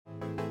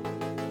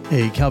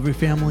Hey Calvary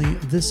family,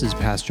 this is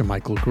Pastor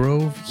Michael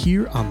Grove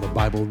here on the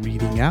Bible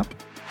Reading app.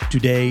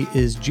 Today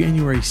is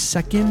January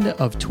 2nd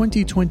of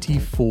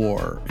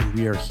 2024, and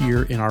we are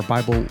here in our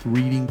Bible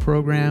reading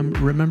program.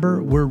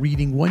 Remember, we're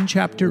reading one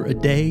chapter a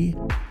day,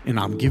 and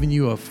I'm giving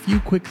you a few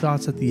quick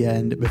thoughts at the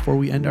end before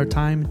we end our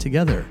time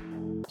together.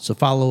 So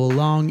follow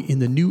along in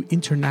the New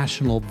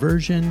International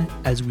Version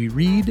as we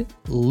read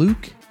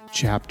Luke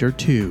chapter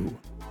 2.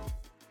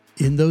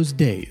 In those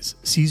days,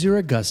 Caesar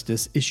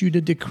Augustus issued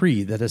a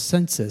decree that a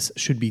census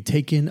should be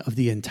taken of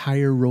the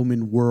entire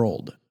Roman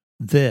world.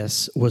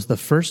 This was the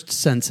first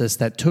census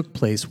that took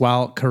place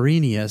while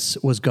Quirinius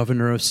was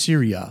governor of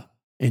Syria,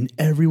 and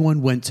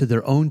everyone went to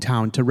their own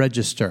town to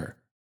register.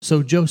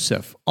 So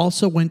Joseph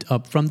also went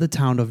up from the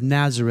town of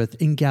Nazareth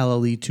in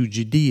Galilee to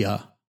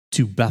Judea,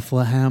 to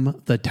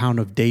Bethlehem, the town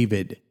of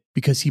David,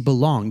 because he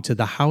belonged to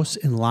the house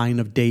and line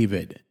of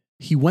David.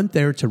 He went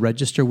there to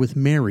register with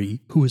Mary,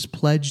 who was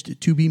pledged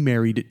to be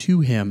married to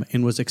him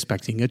and was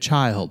expecting a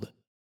child.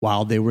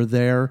 While they were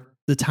there,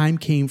 the time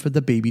came for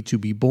the baby to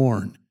be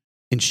born,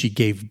 and she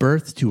gave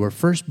birth to her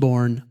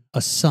firstborn,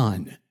 a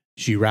son.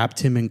 She wrapped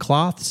him in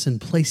cloths and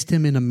placed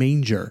him in a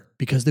manger,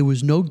 because there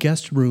was no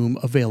guest room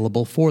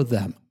available for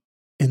them.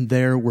 And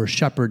there were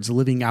shepherds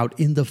living out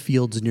in the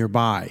fields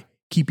nearby,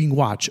 keeping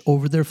watch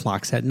over their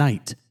flocks at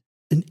night.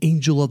 An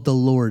angel of the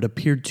Lord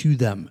appeared to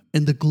them,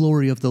 and the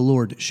glory of the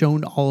Lord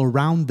shone all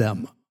around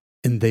them,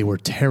 and they were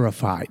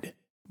terrified.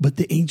 But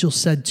the angel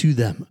said to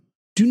them,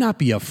 "Do not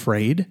be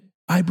afraid.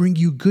 I bring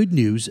you good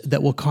news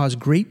that will cause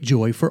great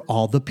joy for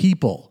all the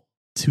people.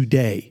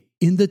 Today,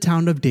 in the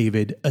town of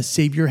David, a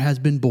Savior has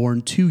been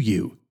born to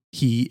you.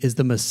 He is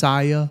the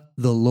Messiah,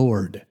 the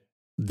Lord.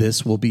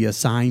 This will be a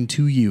sign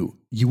to you.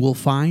 You will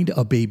find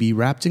a baby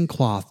wrapped in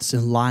cloths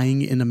and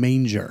lying in a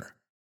manger."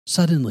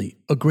 Suddenly,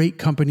 a great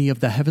company of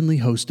the heavenly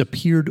host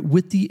appeared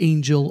with the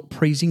angel,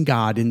 praising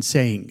God and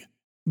saying,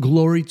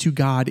 "Glory to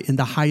God in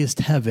the highest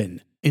heaven,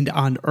 and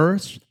on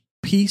earth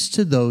peace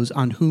to those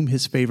on whom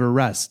his favor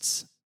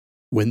rests."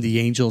 When the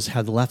angels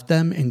had left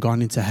them and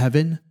gone into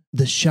heaven,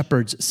 the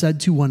shepherds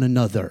said to one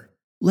another,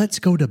 "Let's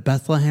go to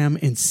Bethlehem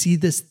and see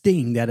this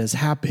thing that has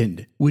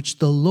happened, which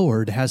the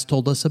Lord has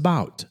told us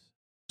about."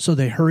 So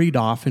they hurried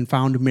off and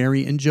found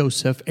Mary and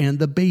Joseph and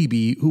the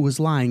baby who was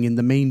lying in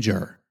the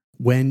manger.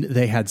 When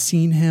they had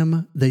seen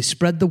him, they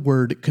spread the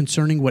word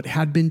concerning what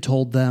had been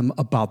told them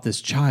about this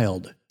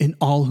child, and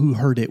all who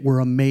heard it were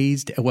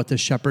amazed at what the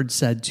shepherds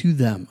said to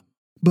them.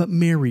 But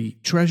Mary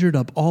treasured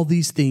up all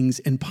these things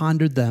and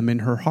pondered them in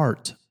her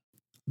heart.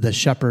 The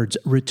shepherds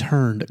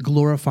returned,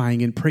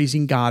 glorifying and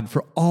praising God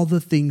for all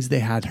the things they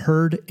had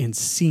heard and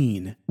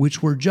seen,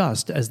 which were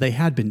just as they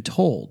had been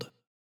told.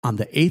 On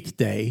the 8th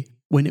day,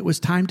 when it was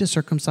time to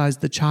circumcise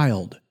the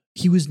child,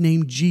 he was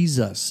named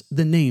Jesus,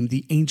 the name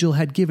the angel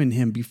had given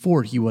him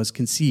before he was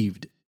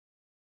conceived.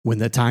 When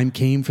the time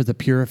came for the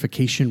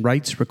purification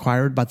rites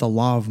required by the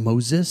law of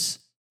Moses,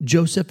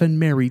 Joseph and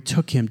Mary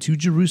took him to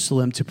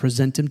Jerusalem to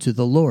present him to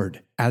the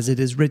Lord, as it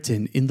is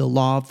written in the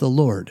law of the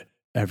Lord.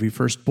 Every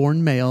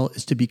firstborn male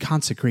is to be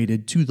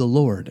consecrated to the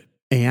Lord,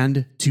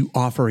 and to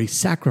offer a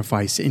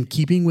sacrifice in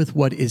keeping with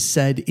what is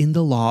said in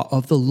the law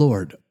of the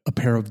Lord, a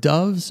pair of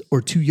doves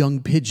or 2 young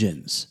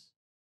pigeons.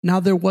 Now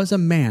there was a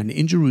man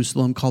in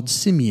Jerusalem called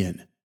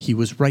Simeon. He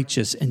was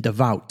righteous and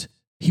devout.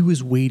 He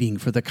was waiting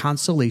for the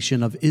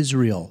consolation of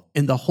Israel,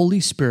 and the Holy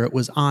Spirit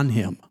was on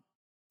him.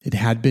 It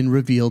had been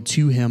revealed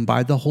to him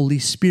by the Holy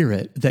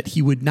Spirit that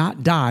he would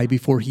not die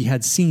before he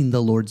had seen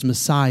the Lord's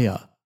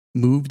Messiah.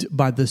 Moved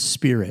by the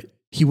Spirit,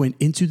 he went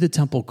into the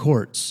temple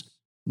courts.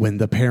 When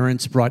the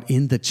parents brought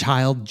in the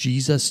child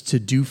Jesus to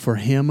do for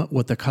him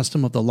what the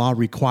custom of the law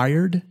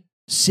required,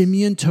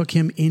 Simeon took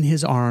him in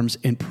his arms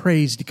and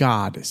praised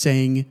God,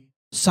 saying,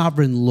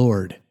 "Sovereign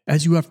Lord,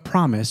 as you have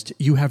promised,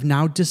 you have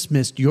now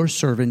dismissed your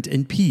servant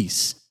in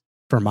peace.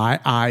 For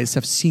my eyes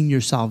have seen your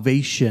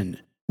salvation,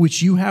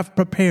 which you have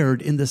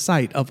prepared in the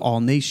sight of all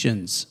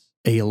nations,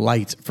 a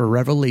light for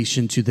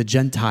revelation to the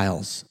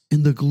Gentiles,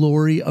 in the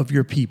glory of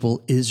your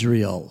people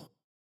Israel."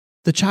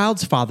 The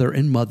child's father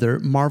and mother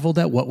marveled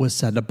at what was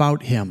said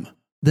about him.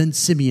 Then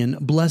Simeon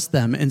blessed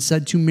them and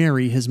said to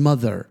Mary his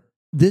mother,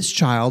 "This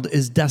child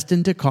is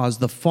destined to cause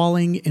the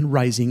falling and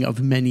rising of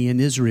many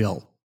in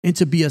Israel, and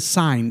to be a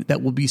sign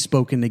that will be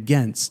spoken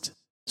against,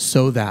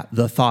 so that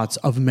the thoughts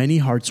of many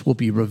hearts will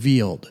be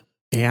revealed,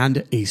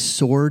 and a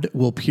sword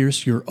will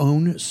pierce your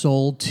own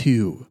soul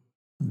too."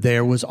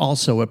 There was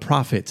also a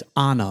prophet,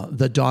 Anna,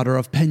 the daughter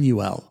of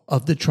Penuel,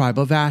 of the tribe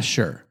of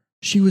Asher.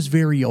 She was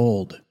very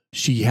old.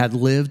 She had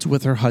lived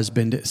with her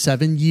husband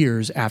 7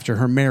 years after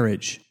her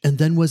marriage, and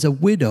then was a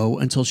widow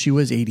until she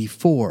was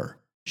 84.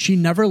 She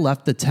never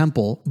left the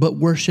temple, but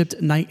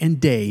worshipped night and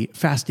day,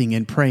 fasting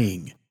and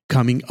praying.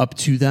 Coming up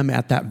to them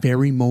at that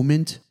very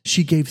moment,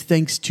 she gave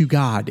thanks to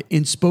God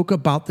and spoke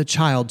about the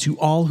child to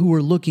all who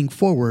were looking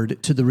forward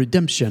to the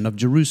redemption of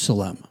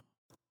Jerusalem.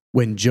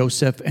 When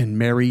Joseph and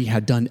Mary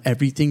had done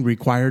everything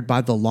required by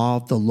the law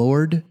of the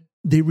Lord,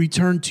 they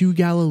returned to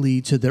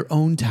Galilee to their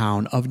own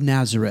town of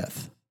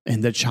Nazareth.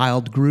 And the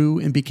child grew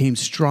and became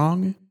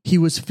strong. He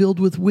was filled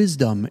with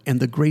wisdom, and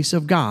the grace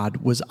of God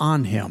was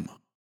on him.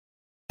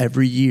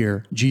 Every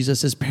year,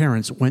 Jesus'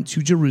 parents went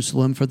to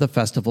Jerusalem for the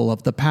festival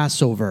of the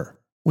Passover.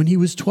 When he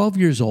was 12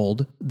 years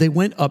old, they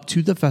went up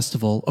to the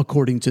festival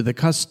according to the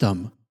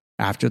custom.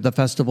 After the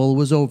festival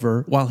was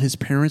over, while his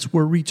parents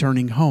were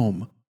returning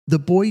home, the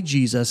boy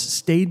Jesus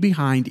stayed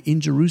behind in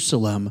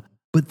Jerusalem,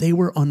 but they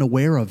were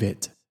unaware of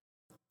it.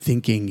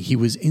 Thinking he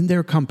was in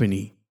their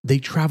company, they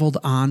traveled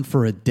on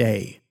for a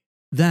day.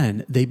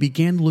 Then they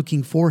began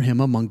looking for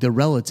him among their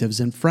relatives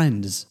and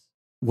friends.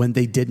 When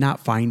they did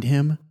not find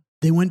him,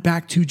 they went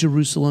back to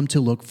Jerusalem to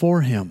look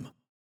for him.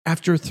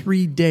 After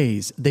 3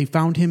 days, they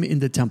found him in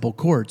the temple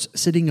courts,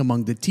 sitting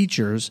among the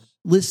teachers,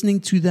 listening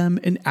to them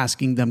and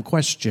asking them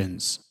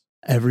questions.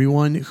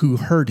 Everyone who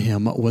heard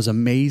him was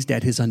amazed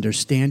at his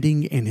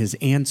understanding and his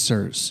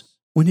answers.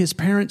 When his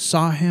parents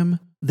saw him,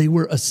 they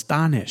were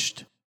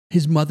astonished.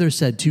 His mother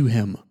said to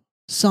him,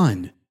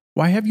 "Son,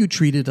 why have you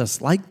treated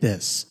us like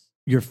this?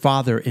 Your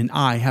father and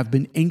I have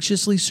been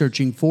anxiously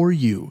searching for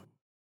you."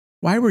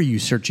 "Why were you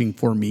searching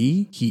for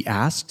me?" he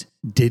asked.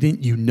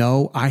 "Didn't you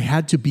know I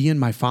had to be in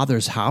my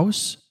father's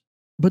house?"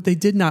 But they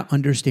did not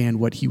understand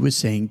what he was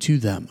saying to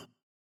them.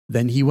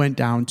 Then he went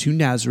down to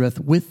Nazareth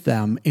with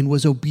them and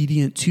was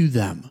obedient to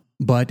them.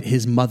 But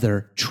his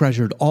mother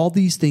treasured all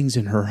these things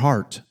in her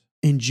heart.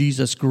 And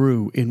Jesus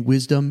grew in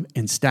wisdom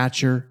and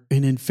stature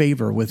and in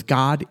favor with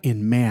God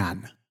and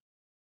man.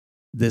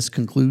 This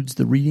concludes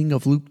the reading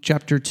of Luke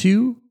chapter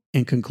 2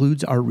 and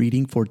concludes our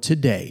reading for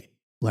today.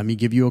 Let me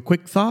give you a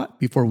quick thought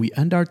before we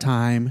end our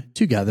time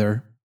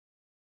together.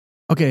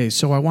 Okay,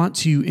 so I want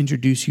to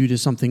introduce you to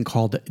something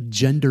called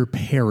gender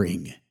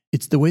pairing.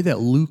 It's the way that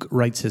Luke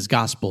writes his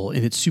gospel,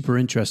 and it's super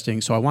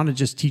interesting, so I want to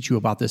just teach you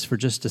about this for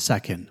just a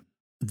second.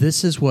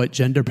 This is what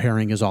gender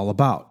pairing is all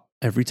about.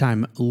 Every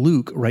time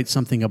Luke writes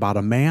something about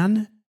a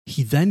man,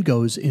 he then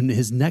goes in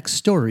his next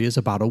story is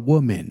about a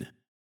woman.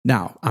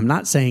 Now, I'm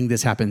not saying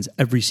this happens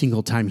every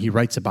single time he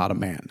writes about a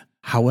man.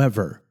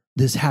 However,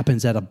 this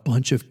happens at a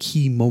bunch of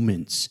key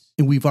moments,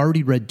 and we've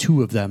already read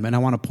 2 of them, and I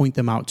want to point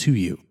them out to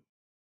you.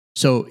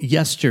 So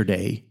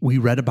yesterday, we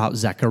read about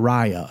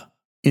Zechariah.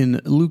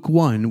 In Luke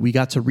 1, we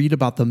got to read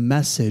about the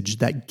message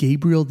that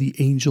Gabriel the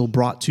angel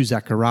brought to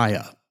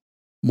Zechariah.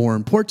 More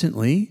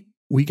importantly,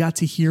 we got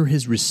to hear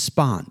his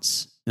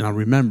response. Now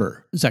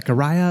remember,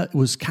 Zechariah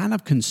was kind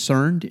of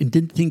concerned and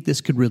didn't think this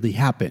could really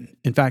happen.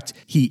 In fact,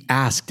 he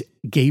asked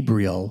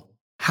Gabriel,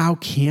 "How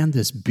can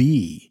this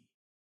be?"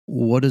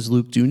 What does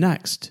Luke do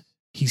next?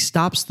 He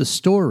stops the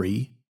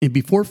story, and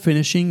before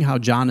finishing how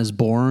John is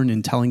born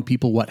and telling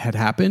people what had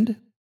happened,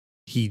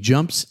 he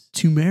jumps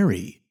to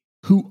Mary,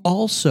 who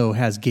also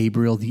has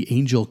Gabriel the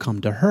angel come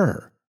to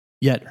her.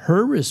 Yet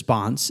her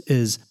response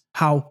is,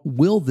 "How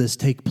will this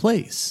take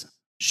place?"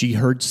 She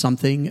heard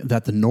something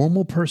that the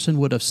normal person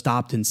would have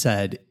stopped and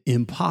said,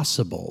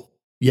 "Impossible."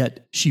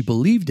 Yet she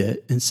believed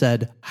it and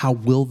said, "How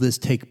will this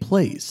take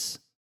place?"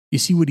 You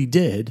see what he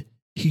did?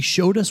 He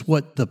showed us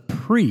what the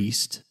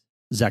priest,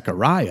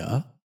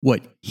 Zechariah,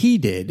 what he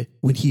did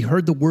when he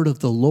heard the word of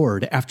the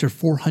Lord after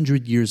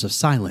 400 years of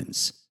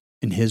silence.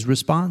 And his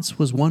response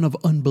was one of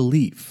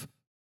unbelief.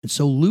 And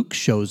so Luke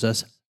shows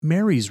us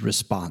Mary's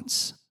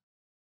response.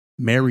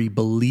 Mary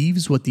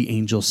believes what the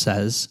angel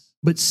says,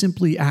 but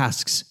simply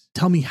asks,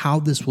 "Tell me how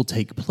this will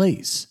take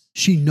place."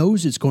 She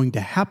knows it's going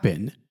to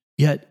happen,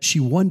 yet she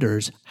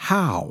wonders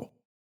how.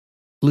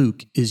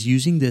 Luke is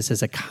using this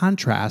as a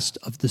contrast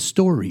of the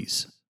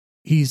stories.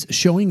 He's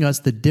showing us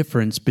the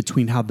difference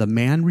between how the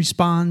man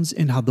responds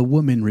and how the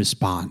woman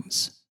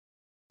responds.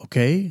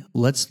 Okay,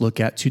 let's look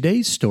at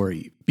today's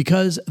story,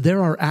 because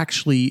there are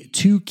actually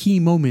 2 key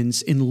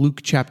moments in Luke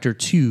chapter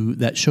 2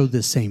 that show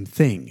the same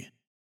thing.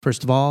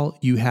 First of all,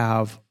 you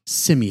have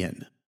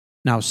Simeon.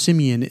 Now,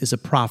 Simeon is a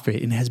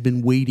prophet and has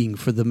been waiting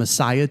for the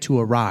Messiah to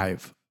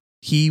arrive.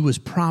 He was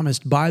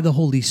promised by the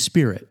Holy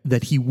Spirit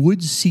that he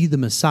would see the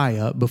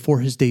Messiah before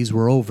his days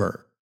were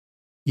over.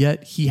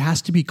 Yet he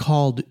has to be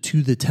called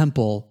to the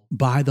temple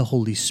by the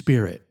Holy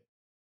Spirit.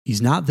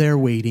 He's not there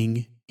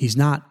waiting. He's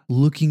not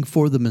looking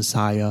for the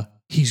Messiah.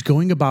 He's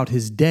going about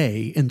his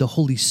day, and the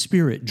Holy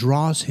Spirit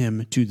draws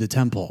him to the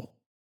temple.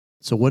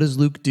 So what does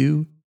Luke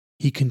do?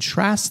 He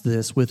contrasts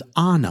this with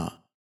Anna.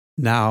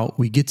 Now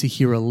we get to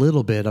hear a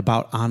little bit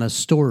about Anna's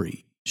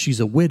story. She's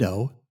a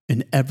widow,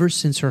 and ever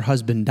since her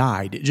husband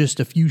died, just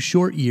a few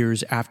short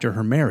years after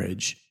her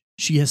marriage,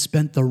 she has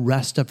spent the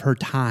rest of her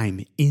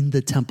time in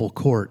the temple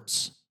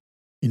courts.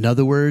 In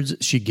other words,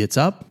 she gets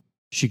up,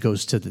 she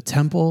goes to the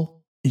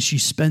temple, and she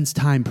spends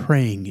time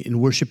praying and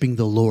worshiping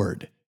the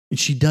Lord. And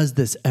she does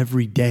this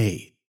every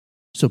day.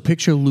 So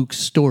picture Luke's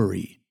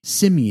story.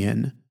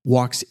 Simeon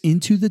walks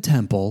into the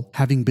temple,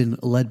 having been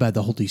led by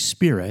the Holy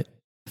Spirit,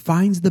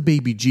 finds the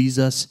baby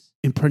Jesus,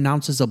 and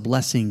pronounces a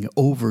blessing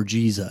over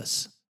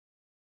Jesus.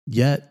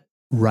 Yet,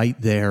 right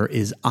there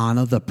is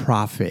Anna the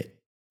prophet.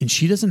 And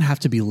she doesn't have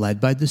to be led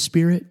by the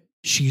Spirit.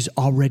 She's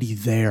already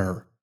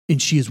there.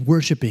 And she is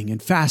worshiping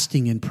and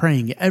fasting and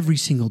praying every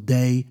single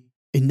day.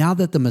 And now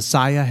that the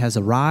Messiah has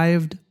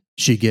arrived,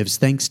 she gives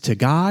thanks to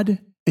God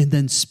and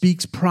then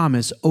speaks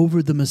promise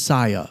over the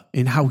Messiah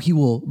and how he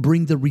will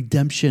bring the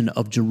redemption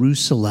of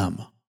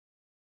Jerusalem.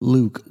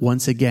 Luke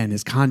once again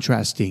is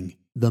contrasting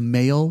the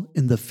male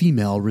and the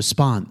female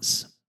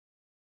response.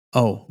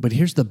 Oh, but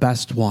here's the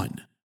best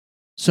one.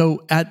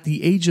 So at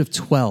the age of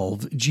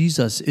 12,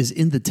 Jesus is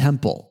in the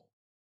temple,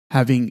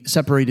 having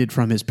separated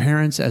from his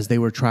parents as they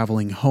were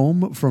traveling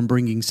home from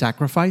bringing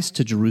sacrifice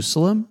to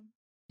Jerusalem.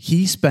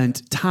 He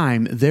spent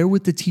time there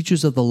with the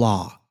teachers of the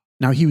law.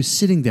 Now he was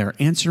sitting there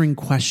answering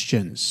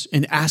questions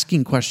and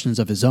asking questions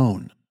of his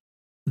own.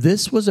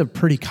 This was a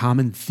pretty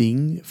common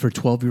thing for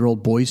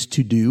 12-year-old boys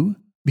to do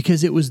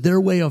because it was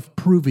their way of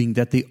proving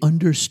that they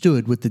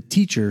understood what the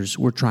teachers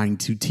were trying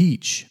to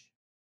teach.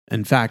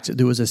 In fact,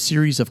 there was a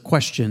series of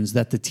questions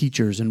that the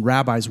teachers and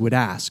rabbis would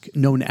ask,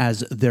 known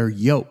as their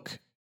yoke.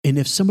 And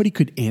if somebody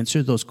could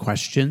answer those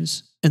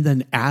questions and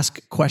then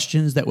ask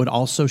questions that would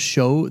also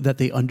show that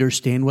they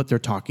understand what they're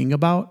talking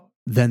about,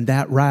 then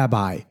that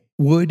rabbi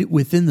would,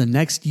 within the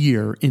next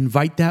year,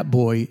 invite that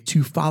boy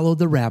to follow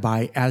the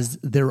rabbi as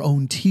their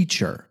own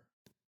teacher.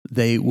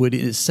 They would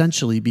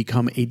essentially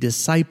become a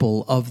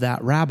disciple of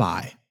that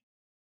rabbi.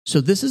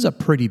 So this is a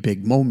pretty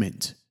big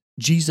moment.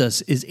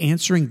 Jesus is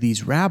answering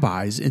these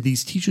rabbis and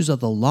these teachers of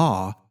the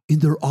law, and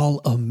they're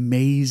all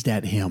amazed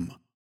at him.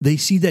 They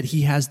see that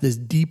he has this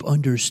deep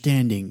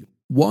understanding,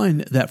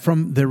 one that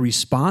from their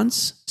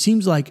response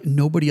seems like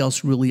nobody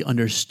else really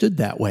understood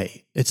that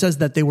way. It says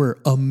that they were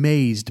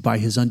amazed by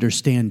his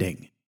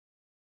understanding.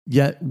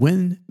 Yet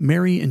when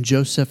Mary and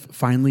Joseph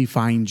finally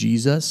find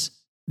Jesus,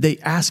 they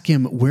ask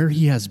him where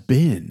he has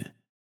been.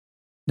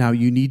 Now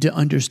you need to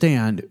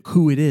understand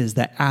who it is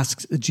that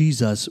asks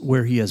Jesus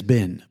where he has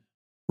been.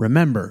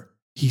 Remember,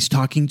 he's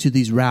talking to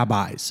these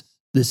rabbis.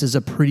 This is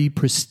a pretty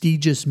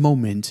prestigious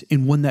moment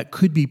and one that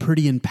could be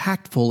pretty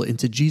impactful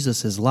into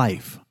Jesus'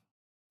 life.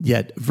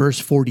 Yet verse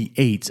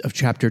 48 of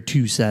chapter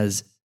 2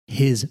 says,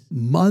 his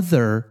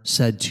mother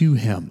said to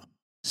him,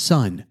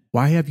 "Son,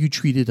 why have you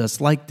treated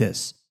us like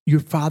this? Your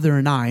father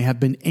and I have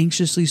been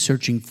anxiously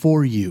searching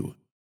for you."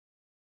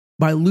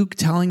 By Luke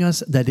telling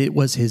us that it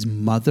was his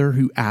mother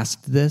who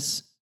asked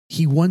this,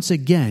 he once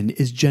again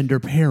is gender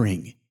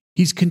pairing.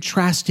 He's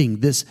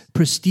contrasting this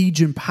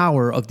prestige and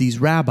power of these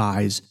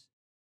rabbis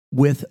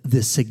with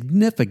the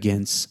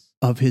significance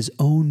of his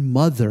own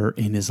mother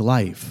in his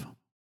life.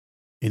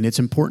 And it's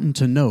important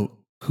to note,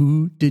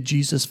 who did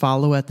Jesus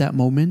follow at that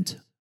moment?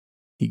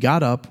 He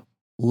got up,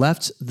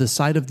 left the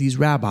sight of these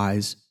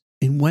rabbis,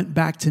 and went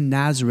back to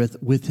Nazareth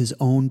with his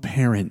own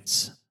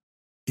parents.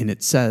 And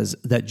it says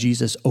that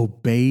Jesus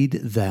obeyed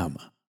them,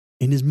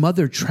 and his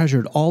mother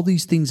treasured all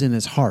these things in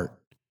his heart.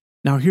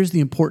 Now here's the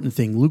important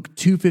thing. Luke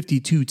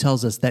 2:52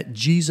 tells us that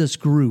Jesus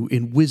grew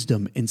in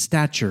wisdom and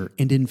stature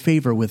and in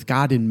favor with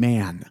God and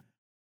man.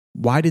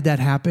 Why did that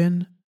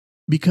happen?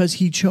 Because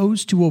he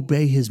chose to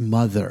obey his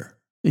mother,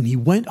 and he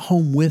went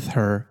home with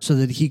her so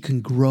that he can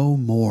grow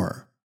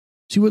more.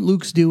 See what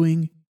Luke's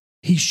doing?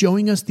 He's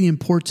showing us the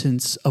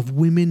importance of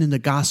women in the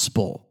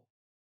gospel.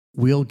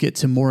 We'll get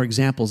to more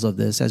examples of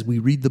this as we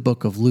read the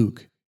book of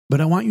Luke, but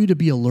I want you to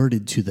be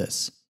alerted to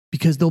this,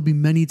 because there'll be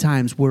many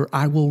times where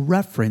I will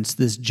reference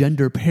this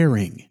gender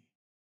pairing.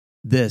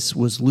 This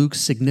was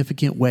Luke's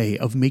significant way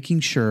of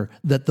making sure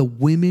that the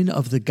women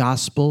of the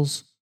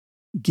Gospels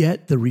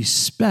get the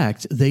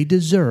respect they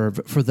deserve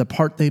for the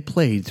part they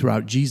played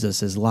throughout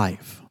Jesus'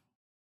 life.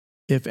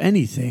 If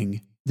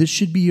anything, this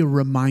should be a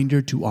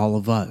reminder to all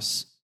of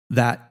us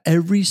that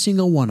every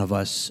single one of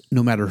us,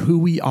 no matter who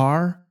we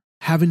are,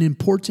 have an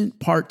important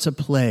part to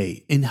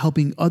play in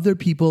helping other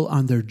people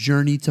on their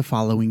journey to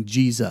following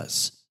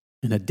Jesus.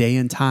 In a day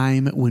and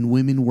time when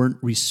women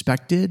weren't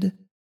respected,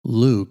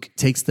 Luke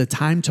takes the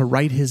time to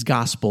write his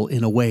gospel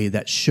in a way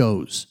that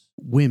shows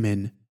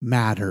women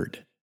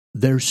mattered.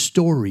 Their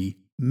story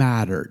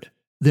mattered.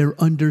 Their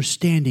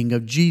understanding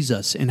of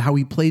Jesus and how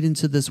he played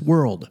into this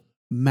world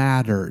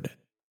mattered.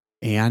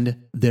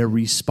 And their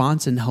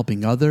response in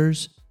helping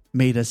others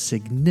made a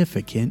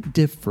significant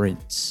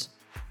difference.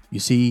 You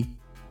see,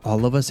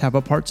 all of us have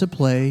a part to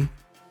play,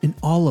 and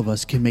all of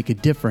us can make a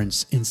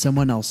difference in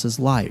someone else's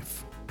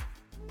life.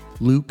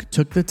 Luke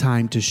took the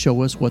time to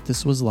show us what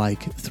this was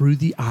like through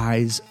the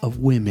eyes of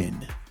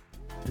women.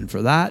 And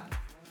for that,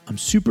 I'm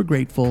super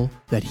grateful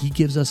that he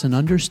gives us an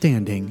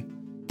understanding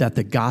that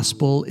the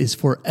gospel is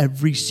for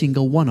every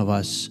single one of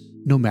us,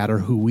 no matter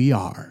who we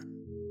are.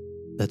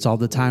 That's all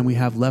the time we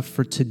have left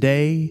for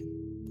today.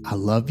 I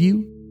love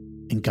you,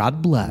 and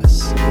God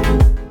bless.